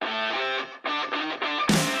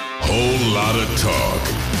whole lot of talk.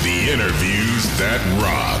 The interviews that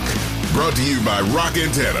rock. Brought to you by Rock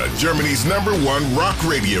Antenna, Germany's #1 rock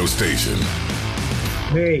radio station.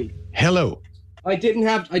 Hey. Hello. I didn't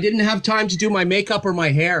have time to do my makeup or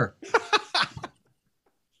my hair.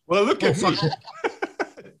 Well, look at me.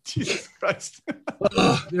 Jesus Christ.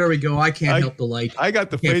 There we go. I can't help the light. I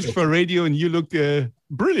got the face for radio and you look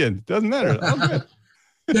brilliant. Doesn't matter. Oh,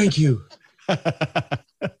 thank you. All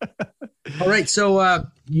right. So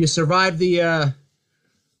you survived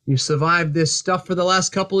this stuff for the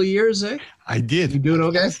last couple of years, eh? I did. You doing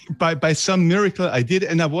okay? By some miracle, I did,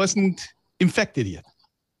 and I wasn't infected yet.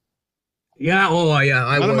 Yeah. Oh,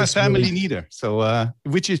 yeah. None of my family neither. So,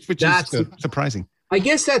 which is surprising. I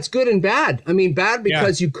guess that's good and bad. I mean, bad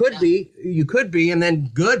because you could be, and then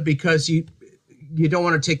good because you don't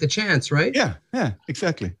want to take the chance, right? Yeah,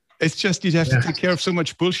 exactly. It's just you have to take care of so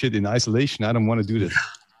much bullshit in isolation. I don't want to do this.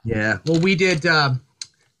 Yeah. Well, we did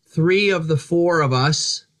 3 of the 4 of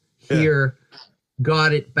us here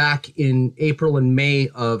got it back in April and May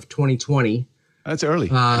of 2020. That's early.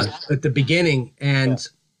 At the beginning, and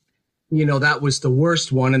you know, that was the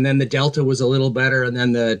worst one, and then the Delta was a little better, and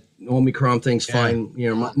then the Omicron thing's fine,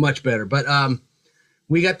 you know, much better. But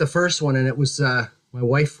we got the first one, and it was my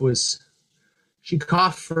wife she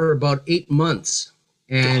coughed for about 8 months,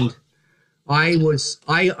 and I'm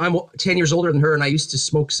 10 years older than her, and I used to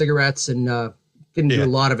smoke cigarettes and didn't do a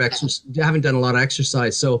lot of exercise. Haven't done a lot of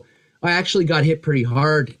exercise, so I actually got hit pretty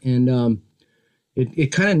hard, and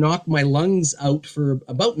it kind of knocked my lungs out for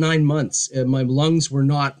about 9 months. My lungs were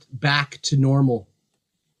not back to normal.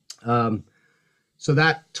 So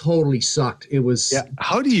that totally sucked. It was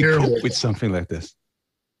How do you terrible. cope with something like this?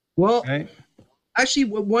 Well, actually,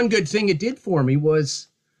 one good thing it did for me was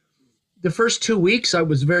the first 2 weeks I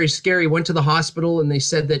was very scary. Went to the hospital and they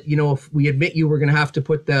said that, you know, if we admit you, we're going to have to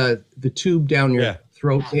put the tube down your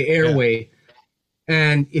throat, the airway.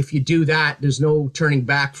 And if you do that, there's no turning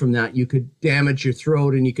back from that. You could damage your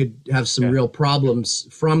throat and you could have some real problems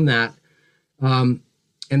from that. And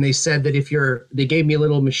they said that they gave me a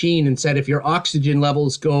little machine and said, if your oxygen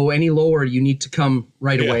levels go any lower, you need to come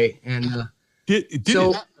right away. And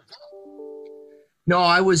no,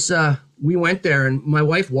 I was, we went there and my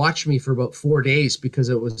wife watched me for about 4 days because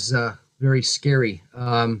it was very scary.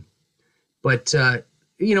 But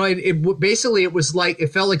you know, it basically, it was like, it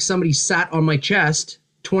felt like somebody sat on my chest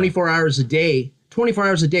 24 hours a day,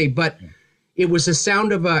 but it was the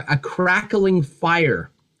sound of a crackling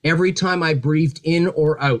fire every time I breathed in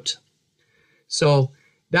or out. So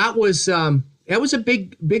that was a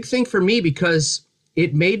big thing for me because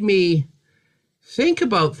it made me think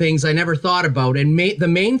about things I never thought about. And the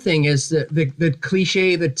main thing is the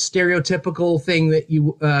cliche, the stereotypical thing that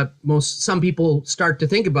some people start to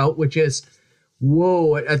think about, which is,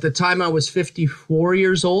 whoa, at the time I was 54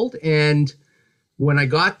 years old. And when I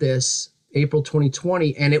got this, April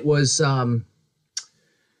 2020, and it was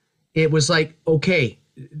like, okay,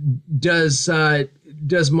 do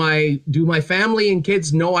my family and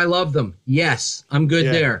kids know I love them? Yes, I'm good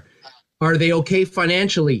there. Are they okay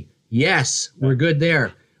financially? Yes, we're good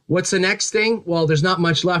there. What's the next thing? Well, there's not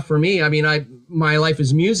much left for me. I mean, my life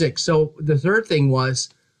is music. So the third thing was,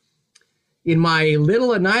 in my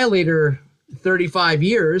little Annihilator 35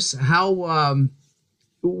 years,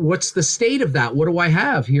 what's the state of that? What do I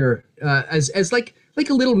have here as like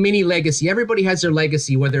a little mini legacy? Everybody has their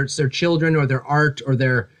legacy, whether it's their children or their art or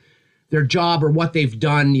their job or what they've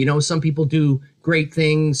done. You know, some people do great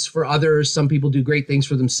things for others. Some people do great things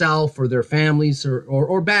for themselves or their families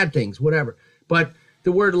or bad things, whatever. But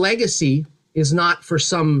the word legacy is not for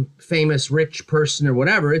some famous rich person or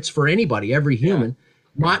whatever. It's for anybody, every human.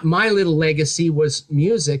 My little legacy was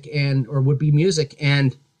music would be music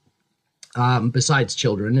and besides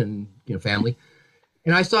children and, you know, family.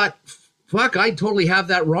 And I thought, fuck, I totally have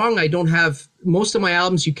that wrong. I don't have most of my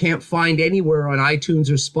albums you can't find anywhere on iTunes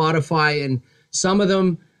or Spotify. And some of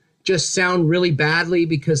them just sound really badly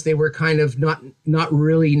because they were kind of not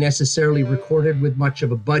really necessarily recorded with much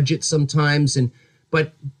of a budget sometimes.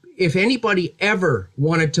 But if anybody ever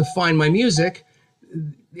wanted to find my music,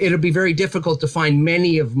 it'll be very difficult to find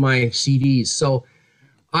many of my CDs. So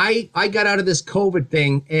I got out of this COVID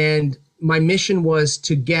thing, and my mission was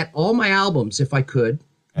to get all my albums, if I could,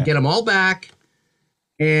 get them all back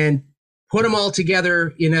and put them all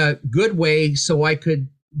together in a good way so I could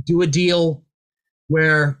do a deal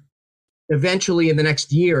where eventually in the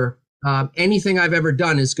next year, anything I've ever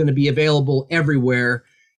done is going to be available everywhere,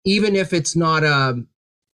 even if it's not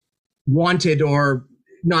wanted or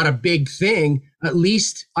not a big thing. At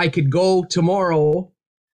least I could go tomorrow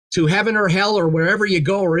to heaven or hell or wherever you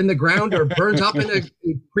go, or in the ground or burnt up in a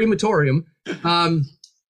crematorium,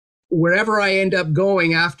 wherever I end up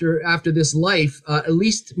going after this life, at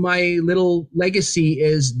least my little legacy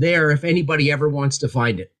is there if anybody ever wants to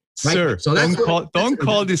find it. Right? Sir, so don't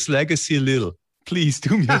call this legacy little. Please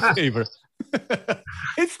do me a favor.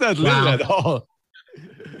 It's not little at all.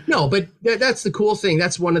 No, but that's the cool thing.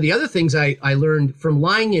 That's one of the other things I learned from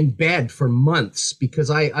lying in bed for months, because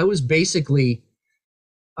I was basically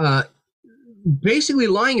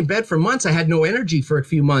lying in bed for months. I had no energy for a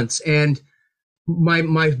few months, and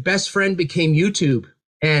my best friend became YouTube,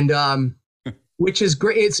 and which is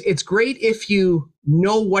great. It's great if you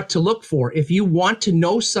know what to look for, if you want to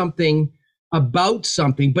know something about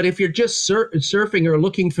something. But if you're just surfing or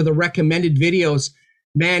looking for the recommended videos,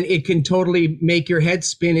 man, it can totally make your head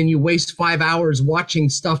spin, and you waste 5 hours watching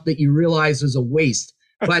stuff that you realize is a waste.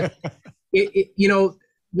 But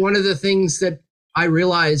one of the things that I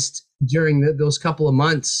realized during those couple of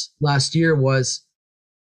months last year was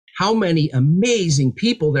how many amazing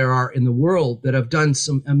people there are in the world that have done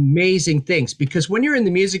some amazing things. Because when you're in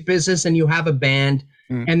the music business and you have a band,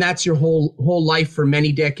 and that's your whole life for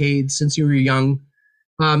many decades since you were young,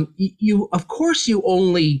 you're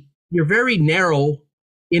very narrow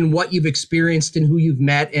in what you've experienced and who you've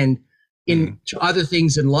met and in other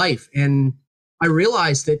things in life. And I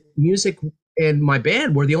realized that music and my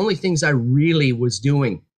band were the only things I really was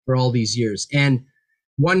doing for all these years. And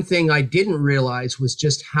one thing I didn't realize was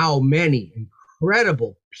just how many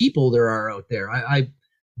incredible people there are out there. I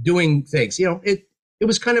doing things, it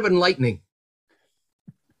was kind of enlightening.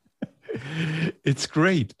 It's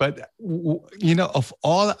great. But, of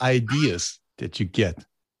all ideas that you get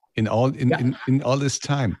in all this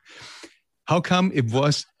time, how come it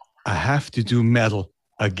was, I have to do metal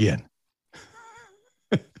again?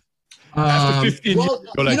 After 15 years,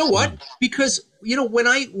 you know what? Because when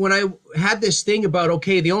I had this thing about,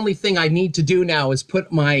 okay, the only thing I need to do now is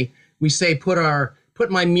put my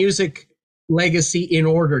music legacy in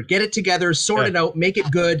order, get it together, sort it out, make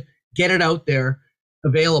it good, get it out there,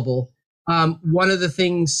 available. One of the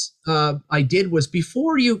things I did was,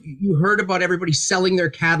 before you heard about everybody selling their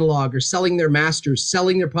catalog or selling their masters,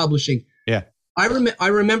 selling their publishing. Yeah, I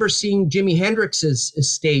remember seeing Jimi Hendrix's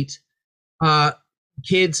estate.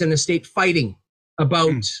 Kids and estate fighting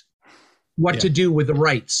about what to do with the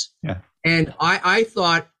rights. Yeah. And I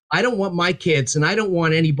thought, I don't want my kids and I don't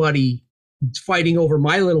want anybody fighting over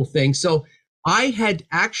my little thing. So I had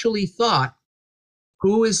actually thought,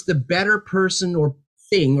 who is the better person or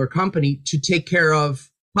thing or company to take care of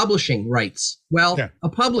publishing rights? Well, a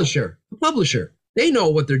publisher. They know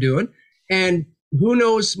what they're doing. And who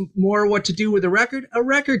knows more what to do with a record? A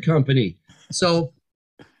record company. So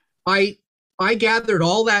I gathered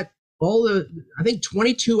I think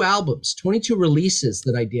 22 albums, 22 releases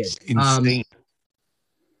that I did. Insane.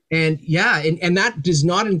 And that does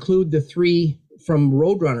not include the 3 from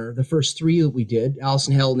Roadrunner, the first 3 that we did, Alice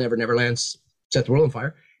in Hell, Never Never Lands, Set the World on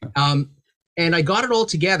Fire. And I got it all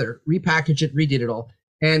together, repackaged it, redid it all.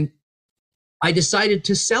 And I decided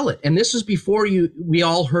to sell it. And this was before we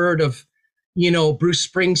all heard of, Bruce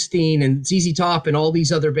Springsteen and ZZ Top and all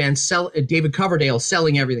these other bands, David Coverdale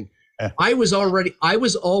selling everything. I was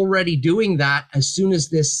already doing that as soon as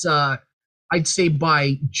this, I'd say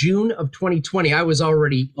by June of 2020, I was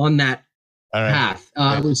already on that path.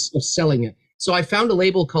 I was selling it. So I found a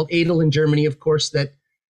label called Adel in Germany, of course, that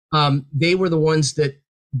they were the ones that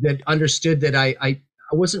understood that I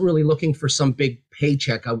wasn't really looking for some big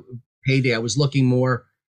payday. I was looking more,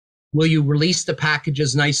 will you release the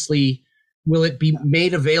packages nicely? Will it be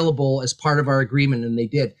made available as part of our agreement? And they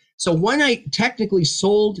did. So when I technically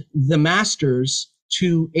sold the masters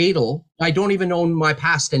to Adel, I don't even own my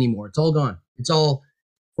past anymore. It's all gone. It's all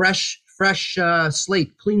fresh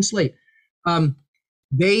slate, clean slate.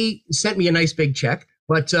 They sent me a nice big check,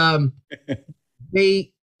 but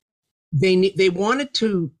they wanted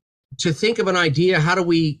to think of an idea. How do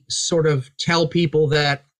we sort of tell people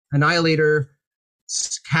that Annihilator's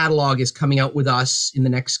catalog is coming out with us in the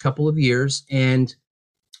next couple of years, and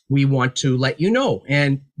we want to let you know.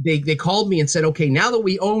 And they called me and said, okay, now that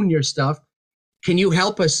we own your stuff, can you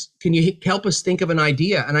help us? Can you help us think of an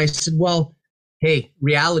idea? And I said, well, hey,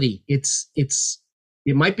 reality, it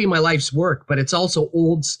might be my life's work, but it's also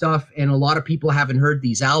old stuff. And a lot of people haven't heard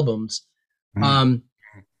these albums. And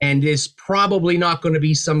it's probably not going to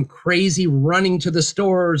be some crazy running to the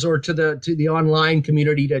stores or to the online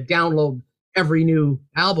community to download every new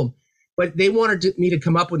album. But they wanted me to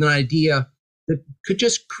come up with an idea that could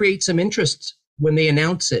just create some interest when they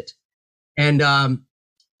announce it. And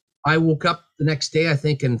I woke up the next day, I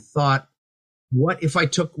think, and thought, what if I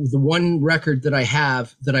took the one record that I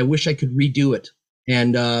have that I wish I could redo it?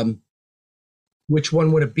 And which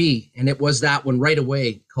one would it be? And it was that one right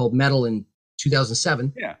away, called Metal, in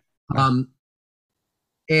 2007. Yeah.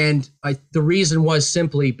 And the reason was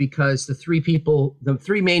simply because the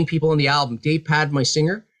three main people on the album, Dave Pad, my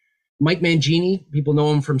singer, Mike Mangini, people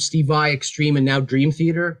know him from Steve Vai, Extreme, and now Dream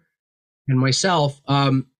Theater, and myself,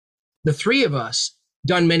 the three of us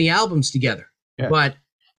done many albums together. Yeah. But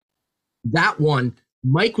that one,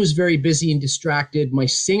 Mike was very busy and distracted. My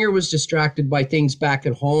singer was distracted by things back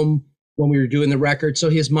at home when we were doing the record, so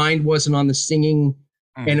his mind wasn't on the singing.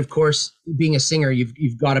 And of course, being a singer,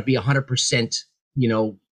 you've got to be 100%,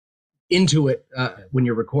 into it when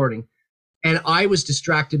you're recording. And I was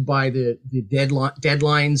distracted by the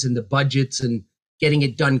deadlines and the budgets and getting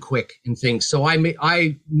it done quick and things. So I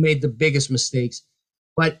made the biggest mistakes.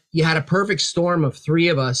 But you had a perfect storm of three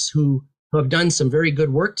of us who have done some very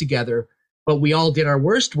good work together, but we all did our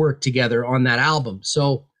worst work together on that album.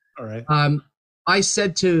 So all right. I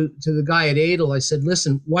said to the guy at Adel, I said,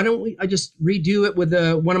 listen, why don't I just redo it with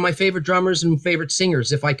one of my favorite drummers and favorite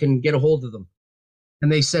singers if I can get a hold of them?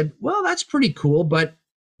 And they said, well, that's pretty cool, but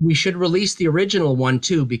we should release the original one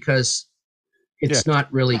too, because it's not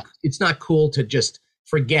cool to just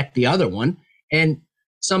forget the other one. And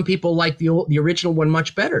some people like the original one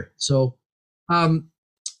much better. So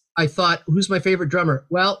I thought, who's my favorite drummer?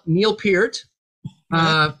 Well, Neil Peart.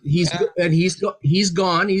 He's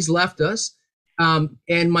gone. He's left us.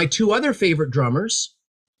 And my two other favorite drummers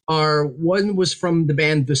one was from the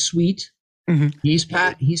band The Sweet. Mm-hmm.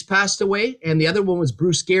 He's passed away, and the other one was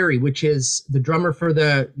Bruce Gary, which is the drummer for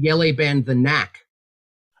the LA band The Knack.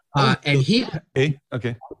 And he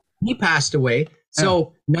passed away.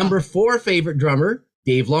 So number 4 favorite drummer,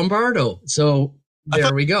 Dave Lombardo. So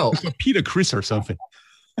there we go. Peter Criss or something.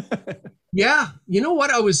 Yeah, you know what?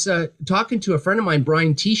 I was talking to a friend of mine,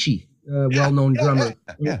 Brian Tichy, well-known drummer,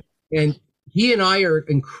 and he and I are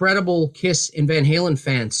incredible Kiss and Van Halen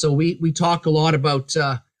fans. So we talk a lot about.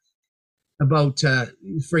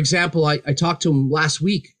 For example, I talked to him last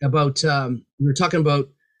week about, we were talking about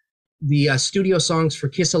the studio songs for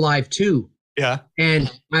Kiss Alive 2. Yeah.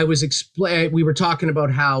 And we were talking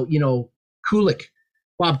about how,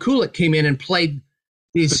 Bob Kulick came in and played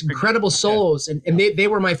these incredible solos, and they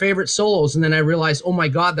were my favorite solos. And then I realized, oh my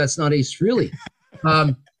God, that's not Ace Frehley.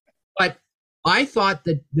 But I thought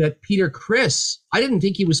that Peter Criss, I didn't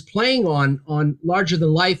think he was playing on Larger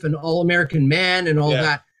Than Life and All American Man and all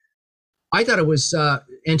that. I thought it was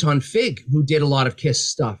Anton Fig who did a lot of Kiss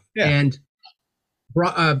stuff. Yeah. And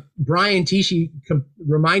Brian Tichy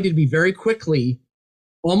reminded me very quickly,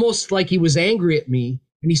 almost like he was angry at me.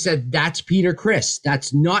 And he said, that's Peter Criss.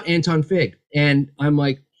 That's not Anton Fig. And I'm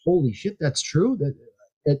like, holy shit, that's true?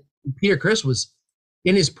 That Peter Criss was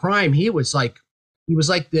in his prime. He was like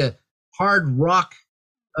the hard rock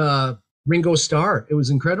Ringo Starr. It was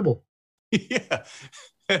incredible. Yeah.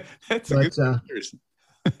 That's a good comparison.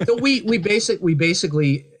 So we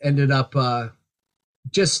basically ended up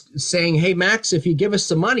just saying, hey, Max, if you give us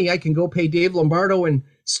some money, I can go pay Dave Lombardo and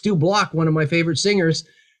Stu Block, one of my favorite singers,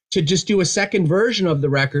 to just do a second version of the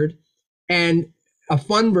record and a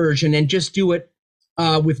fun version, and just do it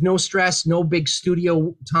with no stress, no big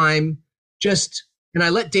studio time. And I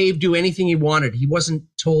let Dave do anything he wanted. He wasn't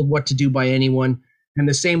told what to do by anyone. And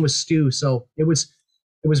the same with Stu. So it was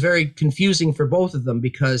very confusing for both of them,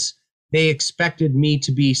 because they expected me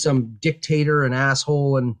to be some dictator and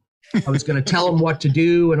asshole, and I was going to tell them what to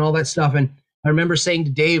do and all that stuff. And I remember saying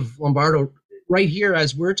to Dave Lombardo right here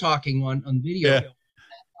as we're talking on video,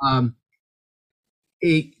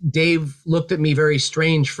 Dave looked at me very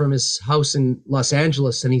strange from his house in Los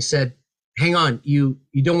Angeles, and he said, hang on, you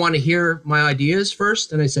don't want to hear my ideas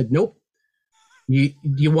first? And I said, nope. Do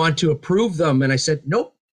you want to approve them? And I said,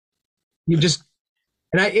 nope.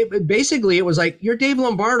 And it was like, you're Dave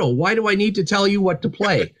Lombardo. Why do I need to tell you what to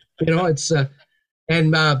play?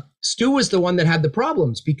 And Stu was the one that had the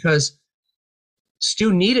problems, because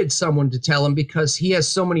Stu needed someone to tell him, because he has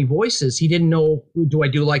so many voices. He didn't know, do I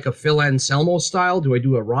do like a Phil Anselmo style? Do I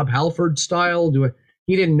do a Rob Halford style?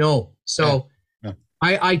 He didn't know. So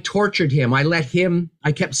I tortured him.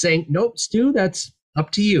 I kept saying, nope, Stu, that's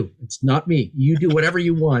up to you. It's not me. You do whatever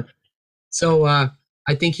you want. So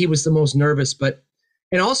I think he was the most nervous,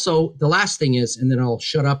 and also, the last thing is, and then I'll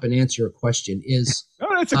shut up and answer a question, is... No,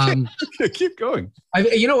 that's okay. Keep going.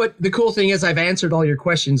 You know what? The cool thing is, I've answered all your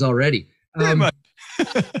questions already.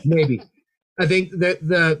 Maybe. I think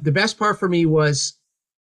the best part for me was,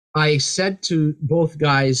 I said to both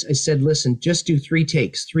guys, I said, listen, just do 3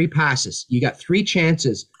 takes, 3 passes. You got 3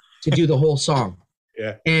 chances to do the whole song.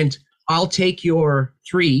 Yeah. And I'll take your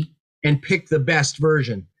 3 and pick the best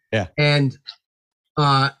version. Yeah. And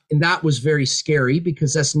And that was very scary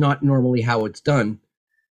because that's not normally how it's done.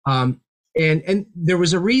 And there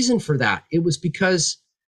was a reason for that. It was because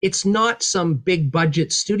it's not some big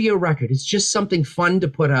budget studio record. It's just something fun to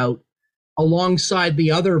put out alongside the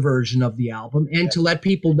other version of the album and to let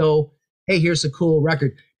people know, hey, here's a cool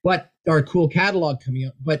record, or a cool catalog coming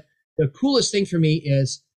out. But the coolest thing for me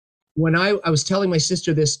is when I was telling my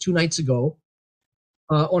sister this 2 nights ago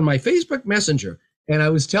on my Facebook Messenger, and I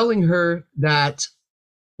was telling her that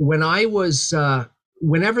when I was,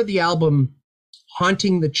 whenever the album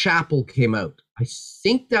Haunting the Chapel came out, I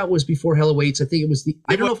think that was before Hell Awaits. I think it was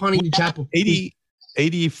I don't know if Haunting the Chapel. 84.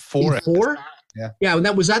 84? Yeah. Yeah,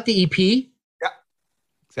 and was that the EP? Yeah.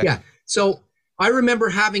 Exactly. Yeah. So I remember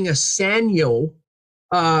having a Sanyo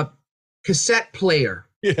cassette player.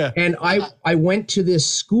 Yeah. And I went to this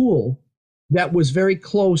school that was very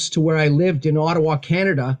close to where I lived in Ottawa,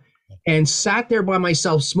 Canada, and sat there by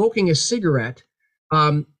myself smoking a cigarette.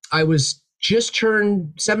 I was just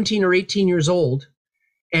turned 17 or 18 years old.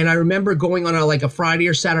 And I remember going on a Friday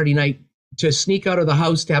or Saturday night to sneak out of the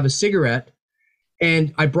house to have a cigarette.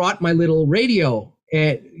 And I brought my little radio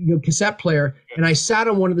and cassette player, and I sat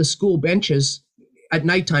on one of the school benches at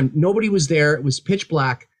nighttime. Nobody was there. It was pitch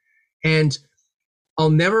black. And I'll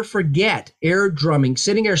never forget air drumming,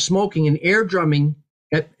 sitting there smoking and air drumming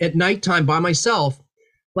at nighttime by myself,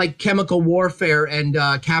 like Chemical Warfare and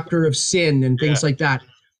Captor of Sin and things like that.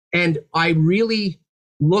 And I really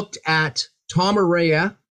looked at Tom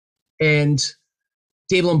Araya and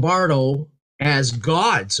Dave Lombardo as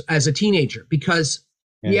gods as a teenager, because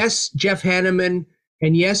yes, Jeff Hanneman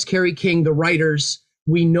and yes, Kerry King, the writers,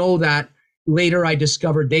 we know that later I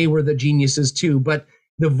discovered they were the geniuses too, but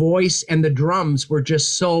the voice and the drums were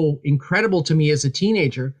just so incredible to me as a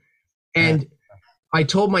teenager. And I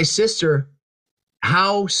told my sister,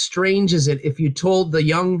 how strange is it if you told the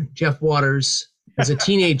young Jeff Waters as a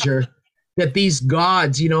teenager that these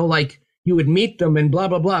gods, you would meet them and blah,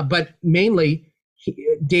 blah, blah. But mainly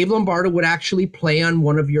Dave Lombardo would actually play on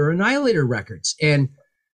one of your Annihilator records. And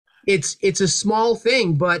it's a small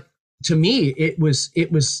thing, but to me,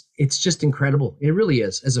 it's just incredidible. It really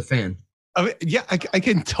is, as a fan. I mean, yeah, I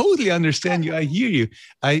can totally understand you. I hear you.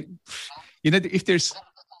 If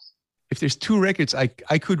there's 2 records I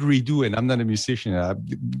could redo, and I'm not a musician, I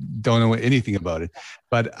don't know anything about it,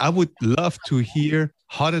 but I would love to hear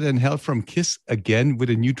Hotter Than Hell from Kiss again with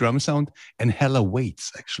a new drum sound, and Hell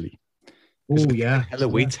Awaits, actually. Oh, yeah. Hell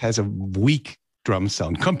Awaits has a weak drum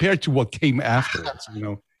sound compared to what came afterwards,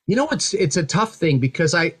 It's a tough thing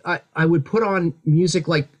because I would put on music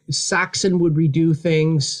like Saxon would redo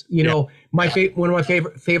things. One of my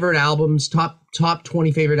favorite albums, top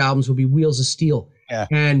 20 favorite albums would be Wheels of Steel. Yeah.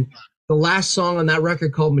 And the last song on that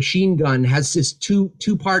record, called Machine Gun, has this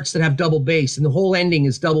two parts that have double bass, and the whole ending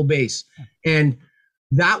is double bass. And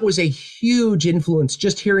that was a huge influence,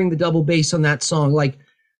 just hearing the double bass on that song. Like,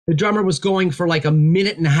 the drummer was going for like a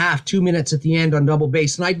minute and a half, 2 minutes at the end on double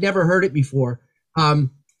bass, and I'd never heard it before.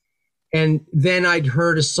 And then I'd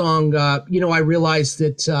heard a song, I realized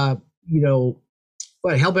that,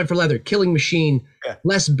 Hellbent for Leather, Killing Machine,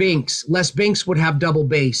 Les Binks would have double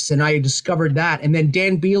bass, and I discovered that. And then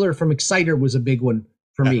Dan Beeler from Exciter was a big one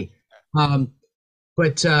for me.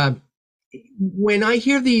 But when I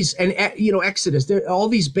hear these, and Exodus, all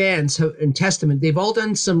these bands and Testament, they've all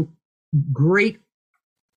done some great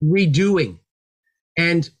redoing.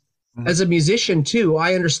 And as a musician too,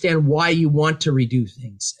 I understand why you want to redo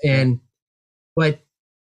things. But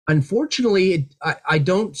unfortunately, I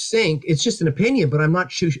don't think, it's just an opinion, but I'm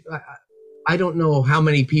not sure. I don't know how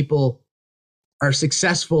many people are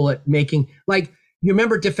successful at making, like, you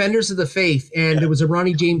remember Defenders of the Faith, and there was an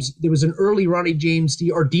early Ronnie James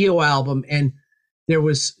Dio album, and there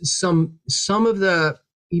was some of the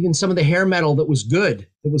hair metal that was good,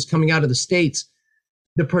 that was coming out of the States.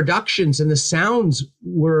 The productions and the sounds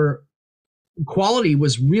quality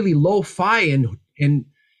was really lo-fi and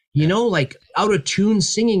like out of tune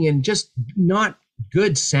singing and just not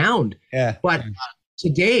good sound. Yeah. But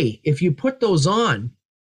today, if you put those on,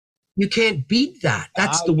 you can't beat that.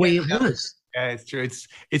 That's the way it was. Yeah, it's true.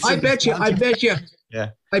 I bet you. Yeah.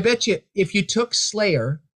 I bet you if you took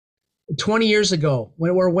Slayer 20 years ago,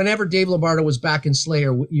 whenever Dave Lombardo was back in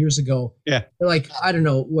Slayer years ago, like, I don't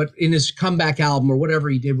know what, in his comeback album or whatever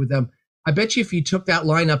he did with them, I bet you if you took that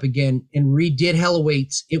lineup again and redid Hell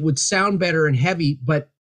Awaits, it would sound better and heavy. But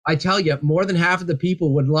I tell you, more than half of the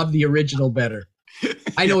people would love the original better.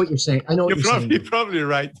 I know what you're saying. I know what you're saying. You're probably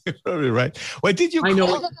right. You're probably right. Well, did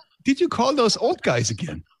you call those old guys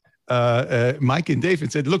again, Mike and Dave,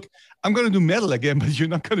 and said, "Look, I'm going to do metal again, but you're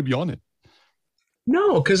not going to be on it"?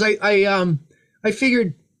 No, because I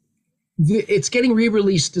figured It's getting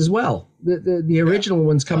re-released as well. The original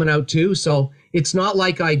one's coming out too, so it's not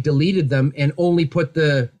like I deleted them and only put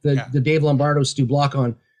the Dave Lombardo Stu Block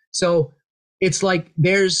on. So it's like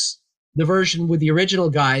there's the version with the original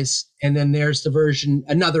guys, and then there's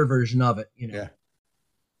another version of it. Yeah.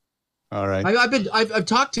 All right. I've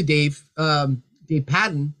talked to Dave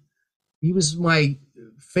Patton. He was my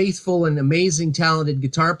faithful and amazing, talented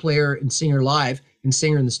guitar player and singer live and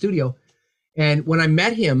singer in the studio. And when I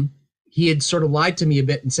met him, he had sort of lied to me a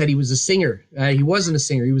bit and said he was a singer. He wasn't a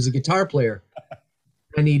singer. He was a guitar player.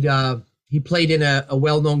 And he played in a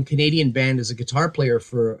well-known Canadian band as a guitar player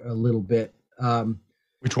for a little bit.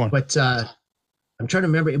 Which one? But I'm trying to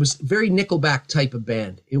remember. It was a very Nickelback type of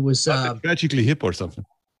band. It was Tragically Hip or something.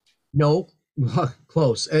 No,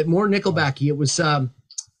 close. More Nickelbacky. It was.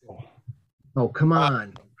 Oh, come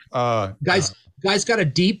on, guys! Guy's got a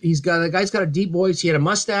deep. Guy's got a deep voice. He had a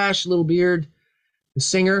mustache, a little beard. The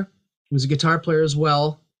singer was a guitar player as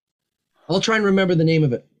well. I'll try and remember the name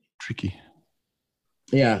of it. Tricky.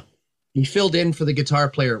 Yeah, he filled in for the guitar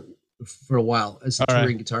player for a while as a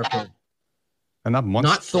touring guitar player. And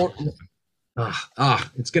not Thornton.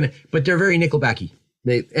 It's gonna. But they're very Nickelbacky.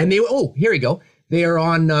 Oh, here we go. They are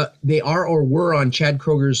on. They are or were on Chad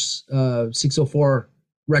Kroger's 604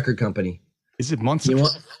 record company. Is it Monster? You know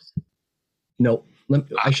what? No,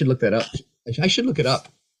 I should look that up. I should look it up.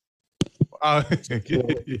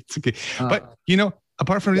 It's okay. But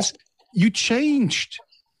apart from this, you changed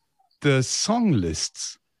the song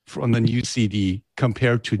lists on the new CD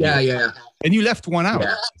compared to and you left one out.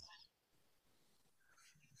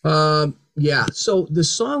 Yeah. So the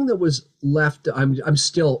song that was left, I'm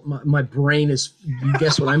still my brain is.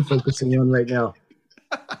 Guess what I'm focusing on right now?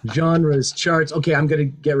 Genres, charts. Okay, I'm gonna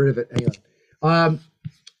get rid of it. Hang on.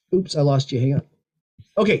 Oops, I lost you. Hang on.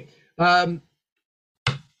 Okay.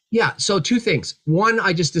 Yeah. So two things. One,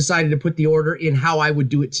 I just decided to put the order in how I would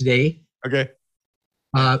do it today. Okay.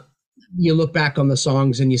 You look back on the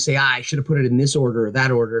songs and you say, I should have put it in this order or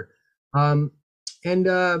that order. When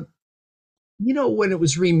it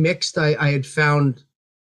was remixed, I had found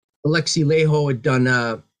Alexi Laiho had done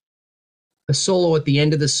a solo at the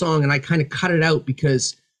end of the song, and I kind of cut it out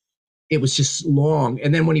because it was just long.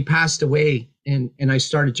 And then when he passed away and I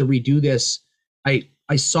started to redo this, I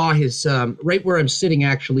saw his, right where I'm sitting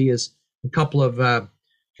actually is a couple of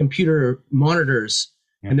computer monitors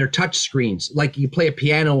and they're touch screens. Like you play a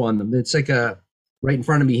piano on them. It's like right in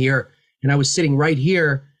front of me here. And I was sitting right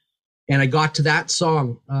here and I got to that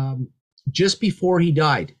song just before he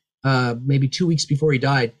died, maybe 2 weeks before he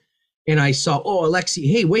died. And I saw,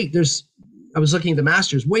 Alexi, hey, wait, I was looking at the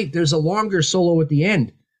masters. Wait, there's a longer solo at the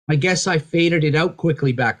end. I guess I faded it out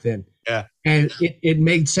quickly back then. Yeah. And it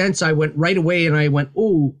made sense. I went right away and I went,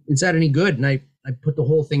 oh, is that any good? And I put the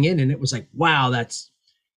whole thing in and it was like, wow,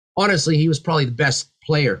 honestly, he was probably the best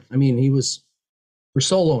player. I mean, for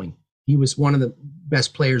soloing, he was one of the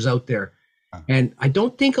best players out there. And I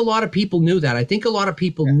don't think a lot of people knew that. I think a lot of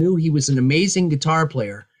people knew he was an amazing guitar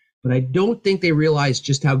player, but I don't think they realized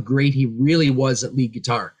just how great he really was at lead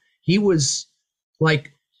guitar. He was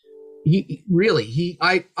like,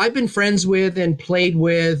 I've been friends with and played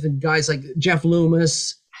with and guys like Jeff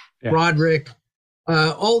Loomis, Roderick,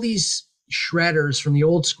 all these shredders from the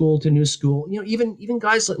old school to new school. Even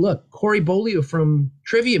guys like, Corey Bolio from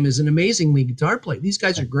Trivium is an amazing lead guitar player. These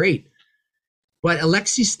guys are great. But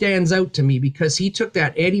Alexi stands out to me because he took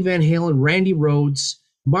that Eddie Van Halen, Randy Rhoads,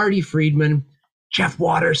 Marty Friedman, Jeff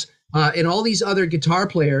Waters, and all these other guitar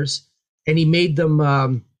players, and he made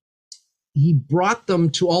them, he brought them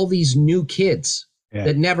to all these new kids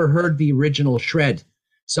that never heard the original shred.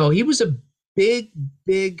 So he was a big,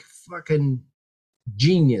 big fucking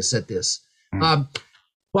genius at this.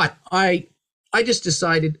 But I just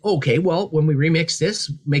decided, okay, well, when we remix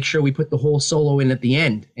this, make sure we put the whole solo in at the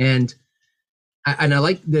end. And I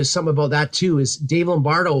like, there's something about that too, is Dave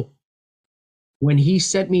Lombardo, when he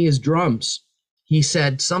sent me his drums, he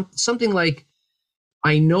said something like,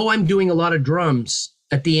 I know I'm doing a lot of drums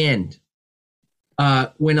at the end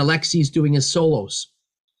when Alexi's doing his solos.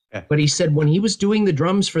 Yeah. But he said when he was doing the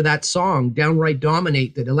drums for that song, Downright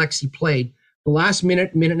Dominate, that Alexi played, the last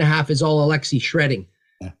minute and a half is all Alexi shredding.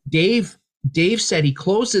 Yeah. Dave said he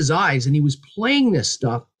closed his eyes and he was playing this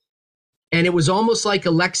stuff. And it was almost like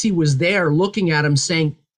Alexi was there looking at him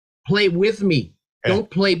saying, play with me. Yeah. Don't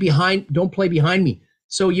play behind me.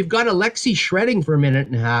 So you've got Alexi shredding for a minute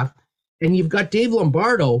and a half, and you've got Dave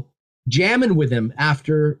Lombardo jamming with him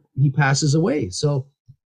after he passes away. So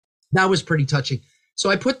that was pretty touching. So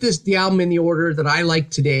I put the album in the order that I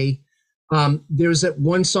like today. There's that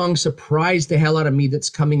one song, Surprised the Hell Out of Me, that's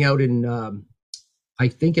coming out in, I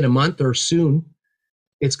think in a month or soon.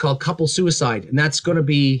 It's called Couple Suicide, and that's going to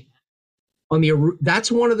be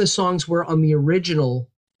that's one of the songs where on the original,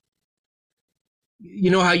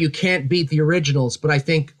 you know how you can't beat the originals, but I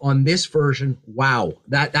think on this version, wow,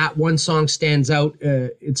 that one song stands out.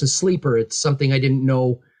 It's a sleeper. It's something I didn't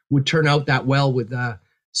know would turn out that well with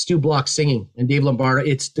Stu Block singing and Dave Lombardo.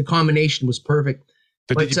 The combination was perfect.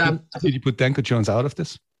 But did you put Danko Jones out of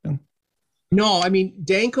this? No, I mean,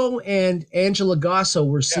 Danko and Angela Gasso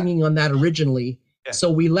were singing on that originally. Yeah.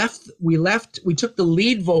 So we took the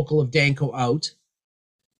lead vocal of Danko out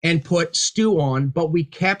and put Stu on, but we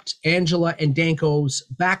kept Angela and Danko's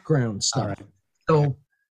background stuff. Right. So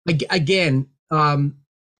again,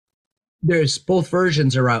 there's both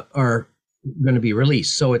versions are going to be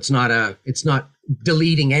released. So it's not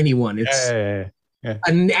deleting anyone. It's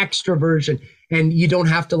an extra version, and you don't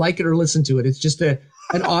have to like it or listen to it. It's just an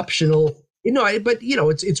optional, but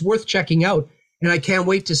it's worth checking out. And I can't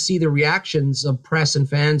wait to see the reactions of press and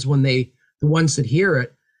fans when the ones that hear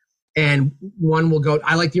it. And one will go,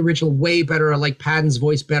 I like the original way better. I like Patton's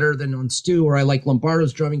voice better than on Stu, or I like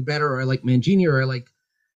Lombardo's drumming better, or I like Mangini, or I like,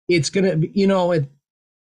 it's going to be,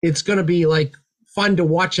 it's going to be like fun to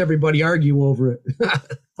watch everybody argue over it.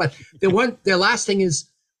 But the last thing is,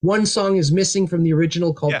 one song is missing from the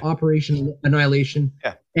original called Operation Annihilation.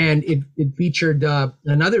 Yeah. And it featured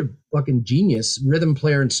another fucking genius rhythm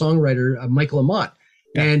player and songwriter, Michael Amott.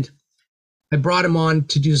 Yeah. And I brought him on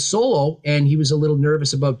to do a solo, and he was a little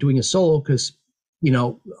nervous about doing a solo because,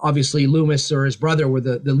 obviously Loomis or his brother were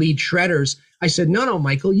the lead shredders. I said, no,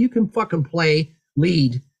 Michael, you can fucking play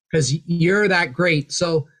lead because you're that great.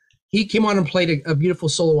 So he came on and played a beautiful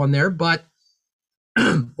solo on there. But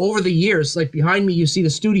over the years, like behind me, you see the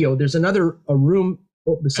studio. There's a room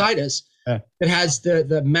beside us that has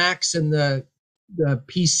the Macs and the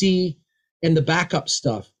PC and the backup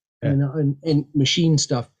stuff and machine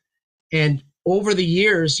stuff. And over the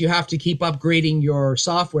years, you have to keep upgrading your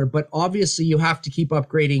software, but obviously you have to keep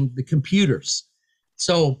upgrading the computers.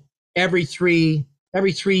 So every three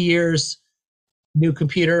years, new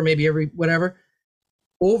computer, maybe every whatever.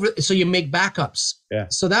 So you make backups. Yeah.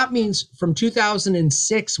 So that means from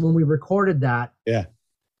 2006, when we recorded that,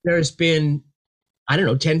 there's been,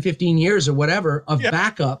 10, 15 years or whatever of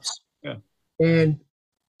backups. Yeah. And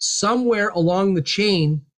somewhere along the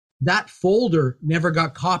chain, that folder never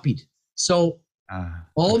got copied. So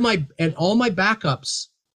all my backups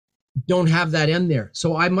don't have that in there.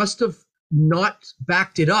 So I must have not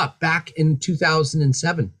backed it up back in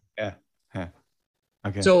 2007. Yeah.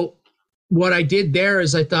 Okay. So what I did there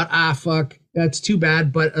is I thought, fuck, that's too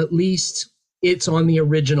bad, but at least it's on the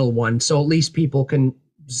original one. So at least people can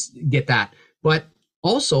get that. But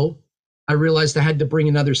also I realized I had to bring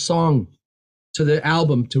another song to the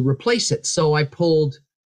album to replace it. So I pulled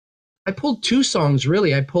two songs,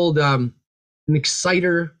 really. I pulled an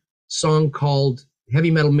Exciter song called Heavy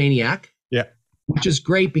Metal Maniac. Yeah. Which is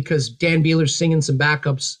great because Dan Beeler's singing some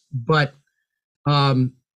backups, but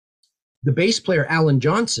the bass player, Alan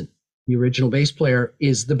Johnson, the original bass player,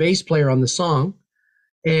 is the bass player on the song.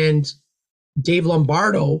 And Dave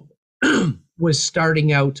Lombardo was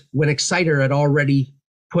starting out when Exciter had already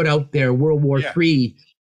put out their World War III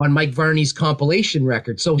on Mike Varney's compilation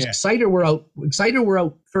record. So Exciter were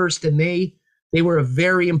out first, and they were a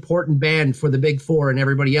very important band for the Big Four and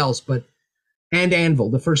everybody else. And Anvil,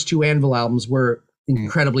 the first two Anvil albums were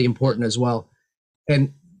incredibly important as well.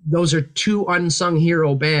 And those are two unsung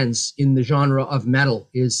hero bands in the genre of metal.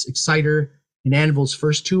 Is Exciter and Anvil's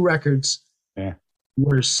first two records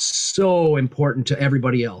were so important to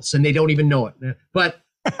everybody else, and they don't even know it. But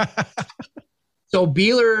so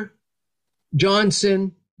Beeler,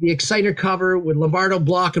 Johnson, the Exciter cover with Lombardo,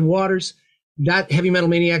 Block, and Waters, that Heavy Metal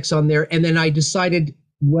Maniac's on there. And then I decided,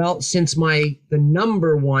 well, since the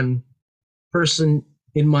number one person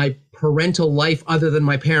in my parental life other than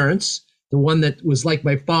my parents, the one that was like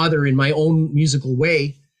my father in my own musical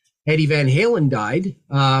way, Eddie Van Halen, died.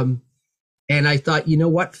 And I thought, you know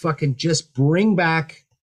what, fucking just bring back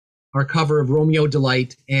our cover of Romeo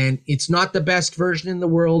Delight. And it's not the best version in the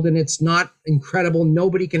world, and it's not incredible.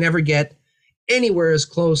 Nobody can ever get anywhere as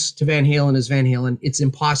close to Van Halen as Van Halen. It's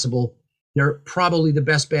impossible. They're probably the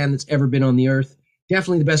best band that's ever been on the earth.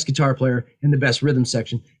 Definitely the best guitar player and the best rhythm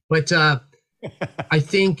section. But I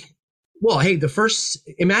think, well, hey,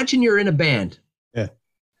 imagine you're in a band. Yeah.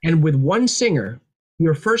 And with one singer,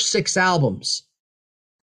 your first 6 albums,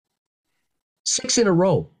 6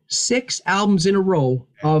 albums in a row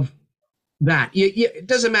of that. It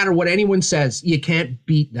doesn't matter what anyone says. You can't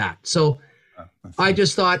beat that. So I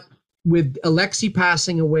just thought, with Alexi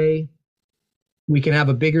passing away, we can have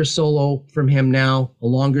a bigger solo from him now, a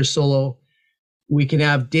longer solo. We can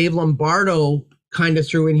have Dave Lombardo kind of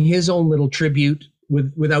threw in his own little tribute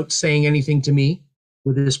without saying anything to me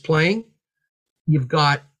with his playing. You've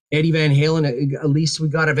got Eddie Van Halen, at least we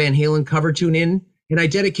got a Van Halen cover tune in, and I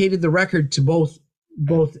dedicated the record to both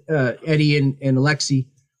Eddie and Alexi.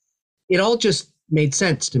 It all just made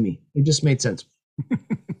sense to me. It just made sense.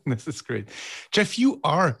 This is great. Jeff, you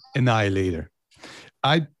are Annihilator.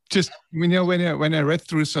 I just, when I read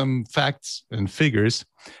through some facts and figures,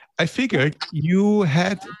 I figured you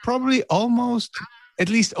had probably almost at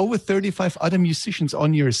least over 35 other musicians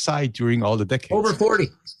on your side during all the decades. Over 40.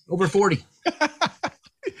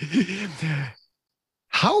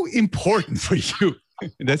 How important for you?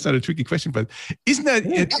 That's not a tricky question, but isn't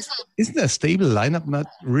a stable lineup not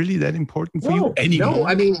really that important for you anymore? No,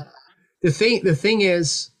 I mean, the thing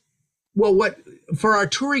is, well, what for our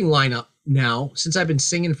touring lineup now, since I've been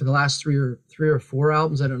singing for the last three or four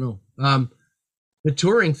albums, I don't know. The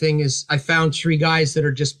touring thing is I found three guys that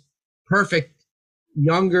are just perfect,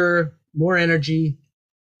 younger, more energy,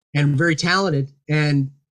 and very talented.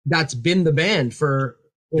 And that's been the band for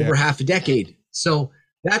over half a decade. So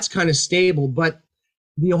that's kind of stable. But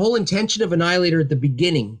the whole intention of Annihilator at the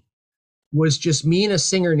beginning was just me and a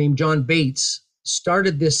singer named John Bates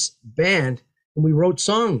started this band, and we wrote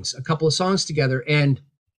a couple of songs together. And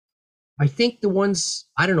I think the ones,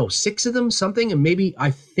 I don't know, 6 of them, something, and maybe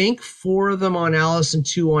I think 4 of them on Alice and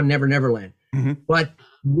 2 on Never Neverland. Mm-hmm. But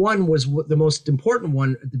one was the most important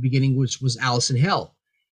one at the beginning, which was Alice in Hell.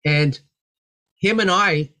 And him and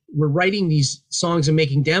I were writing these songs and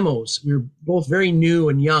making demos. We were both very new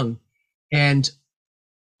and young. And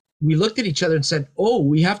we looked at each other and said, oh,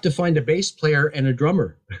 we have to find a bass player and a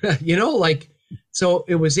drummer. So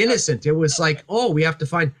it was innocent. It was like, oh, we have to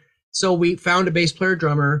find. So we found a bass player,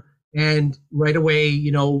 drummer. And right away,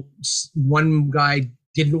 one guy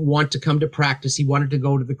didn't want to come to practice. He wanted to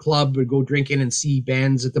go to the club or go drinking and see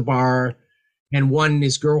bands at the bar. And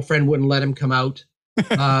his girlfriend wouldn't let him come out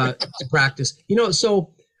to practice.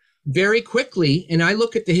 So very quickly, and I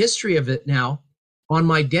look at the history of it now on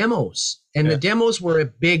my demos. And the demos were a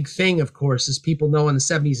big thing, of course, as people know in the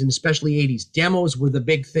 70s and especially 80s. Demos were the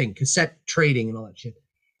big thing, cassette trading and all that shit.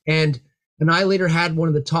 And Annihilator had one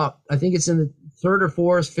of the top, I think it's in the 3rd or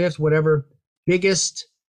 4th, 5th, whatever, biggest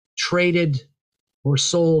traded or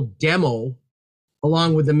sold demo,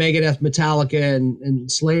 along with the Megadeth, Metallica, and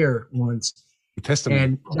Slayer ones.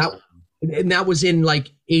 Testament. And that was in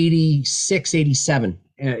like 86, 87,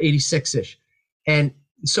 86-ish. And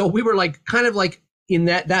so we were like, kind of like in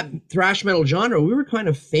that thrash metal genre, we were kind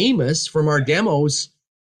of famous from our demos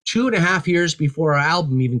 2.5 years before our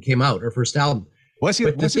album even came out, our first album. Was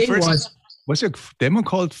your demo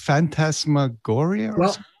called Phantasmagoria?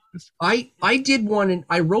 Well, I did one, and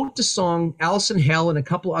I wrote the song Alice in Hell and a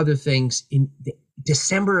couple other things in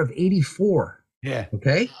December of 84. Yeah.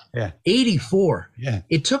 Okay? Yeah. 84. Yeah.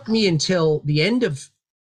 It took me until the end of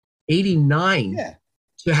 89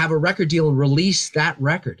 to have a record deal and release that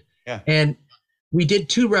record. Yeah. And we did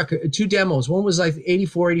two demos. One was like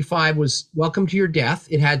 84, 85 was Welcome to Your Death.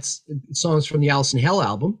 It had songs from the Alice in Hell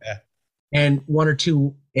album. Yeah. And 1 or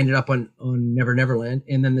 2 ended up on Never Neverland.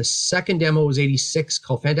 And then the second demo was 86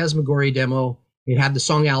 called Phantasmagoria Demo. It had the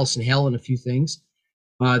song Alice in Hell and a few things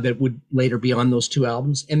that would later be on those 2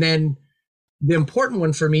 albums. And then the important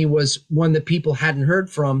one for me was one that people hadn't heard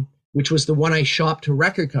from, which was the one I shopped to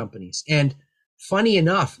record companies. And funny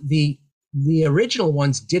enough, the original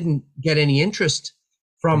ones didn't get any interest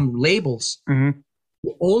from labels. Mm-hmm.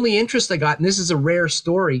 The only interest I got, and this is a rare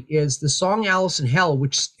story, is the song Alice in Hell,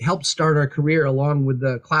 which helped start our career along with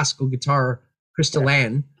the classical guitar, Crystal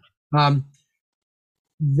Ann.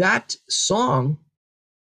 That song,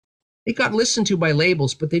 it got listened to by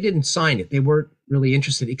labels, but they didn't sign it. They weren't really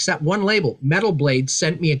interested, except one label, Metal Blade,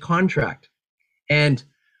 sent me a contract. And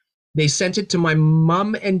they sent it to my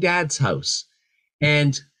mom and dad's house.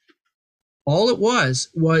 And all it was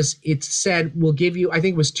it said, we'll give you, I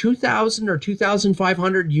think it was $2,000 or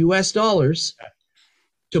 $2,500 US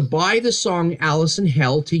to buy the song Alice in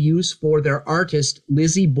Hell to use for their artist,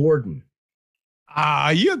 Lizzie Borden.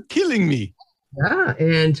 You're killing me. Yeah.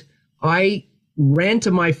 And I ran to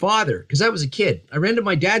my father because I was a kid. I ran to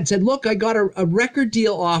my dad and said, look, I got a record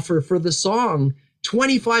deal offer for the song,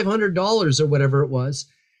 $2,500 or whatever it was.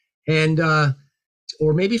 And,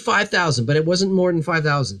 or maybe 5,000, but it wasn't more than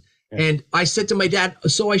 5,000. And I said to my dad,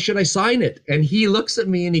 so should I sign it? And he looks at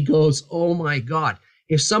me and he goes, oh my God,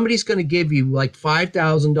 if somebody's going to give you like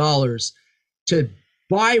 $5,000 to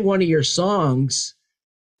buy one of your songs,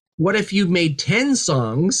 what if you made 10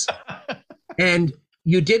 songs and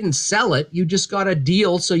you didn't sell it? You just got a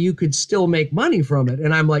deal so you could still make money from it.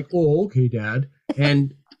 And I'm like, oh, okay, Dad.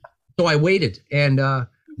 And so I waited. And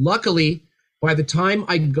luckily, by the time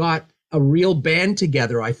I got a real band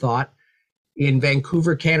together, I thought, in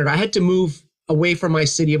Vancouver, Canada, I had to move away from my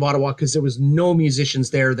city of Ottawa because there was no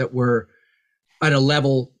musicians there that were at a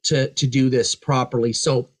level to do this properly.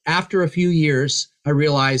 So after a few years, I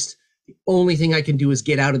realized the only thing I can do is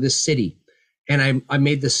get out of this city. And I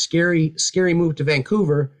made the scary move to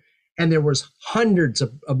Vancouver, and there was hundreds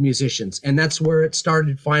of musicians. And that's where it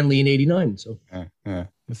started finally in 89. So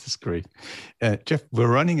this is great. Jeff, we're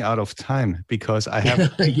running out of time because I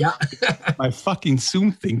have my fucking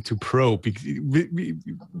Zoom thing to pro.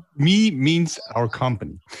 Me means our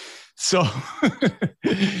company. So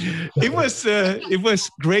it was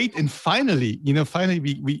great, and finally,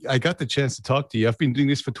 I got the chance to talk to you. I've been doing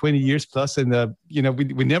this for 20 years plus, and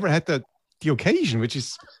we never had the occasion, which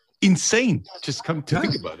is insane. Just come to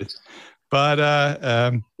think about it. But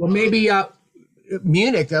well, maybe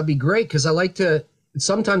Munich, that'd be great, because I like to.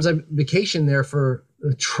 Sometimes I vacation there for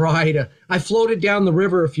I floated down the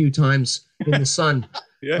river a few times in the sun,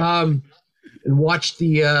 and watched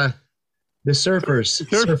the surfers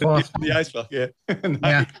surf off the ice block. Yeah.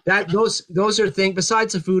 Nice. Yeah, those are things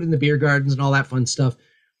besides the food and the beer gardens and all that fun stuff.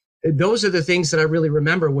 Those are the things that I really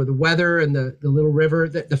remember, were the weather and the little river,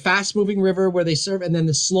 the fast moving river where they surf, and then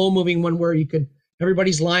the slow moving one where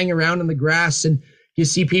everybody's lying around in the grass and you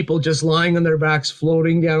see people just lying on their backs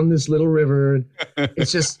floating down this little river.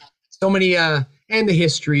 It's just so many and the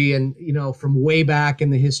history, and from way back in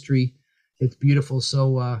the history, it's beautiful.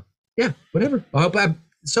 So whatever.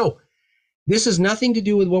 So this has nothing to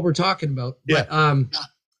do with what we're talking about. Yeah.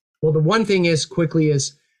 But the one thing is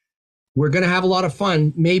we're going to have a lot of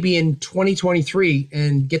fun maybe in 2023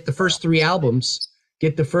 and get the first 3 albums,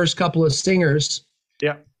 get the first couple of singers.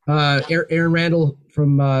 Yeah. Aaron Randall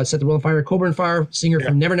from Set the World on Fire, Coburn Fire, singer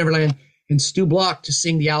from Never Neverland, and Stu Block to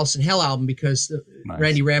sing the Alice in Hell album, because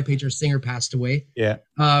Randy Rampage, our singer, passed away. Yeah.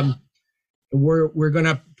 We're going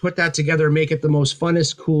to put that together and make it the most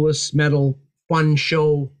funnest, coolest metal fun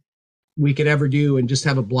show we could ever do, and just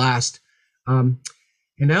have a blast. And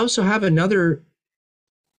I also have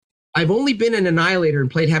I've only been an Annihilator and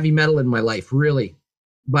played heavy metal in my life, really.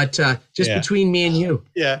 But between me and you.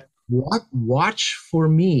 Yeah. Watch for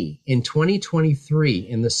me in 2023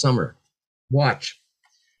 in the summer. Watch.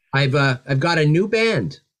 I've got a new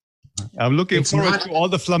band. I'm looking forward to all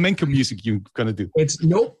the flamenco music you're gonna do.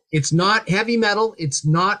 It's not heavy metal. It's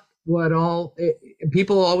not what all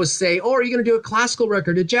people always say. Oh, are you gonna do a classical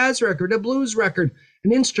record, a jazz record, a blues record,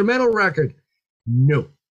 an instrumental record? No.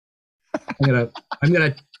 I'm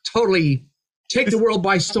gonna totally take the world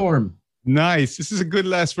by storm. Nice. This is a good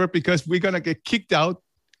last word, because we're gonna get kicked out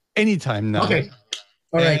anytime now. Okay.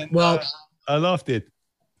 All right. Well, I loved it.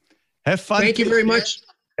 Have fun. Thank you very much.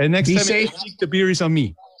 And next be time, safe. The beer is on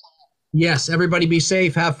me. Yes. Everybody be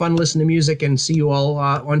safe. Have fun. Listen to music, and see you all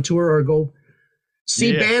on tour, or go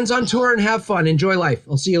see bands on tour and have fun. Enjoy life.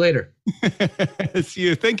 I'll see you later. See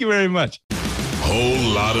you. Thank you very much.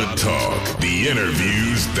 Whole lot of talk. The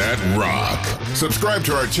interviews that rock. Subscribe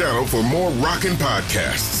to our channel for more rockin'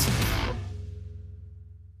 podcasts.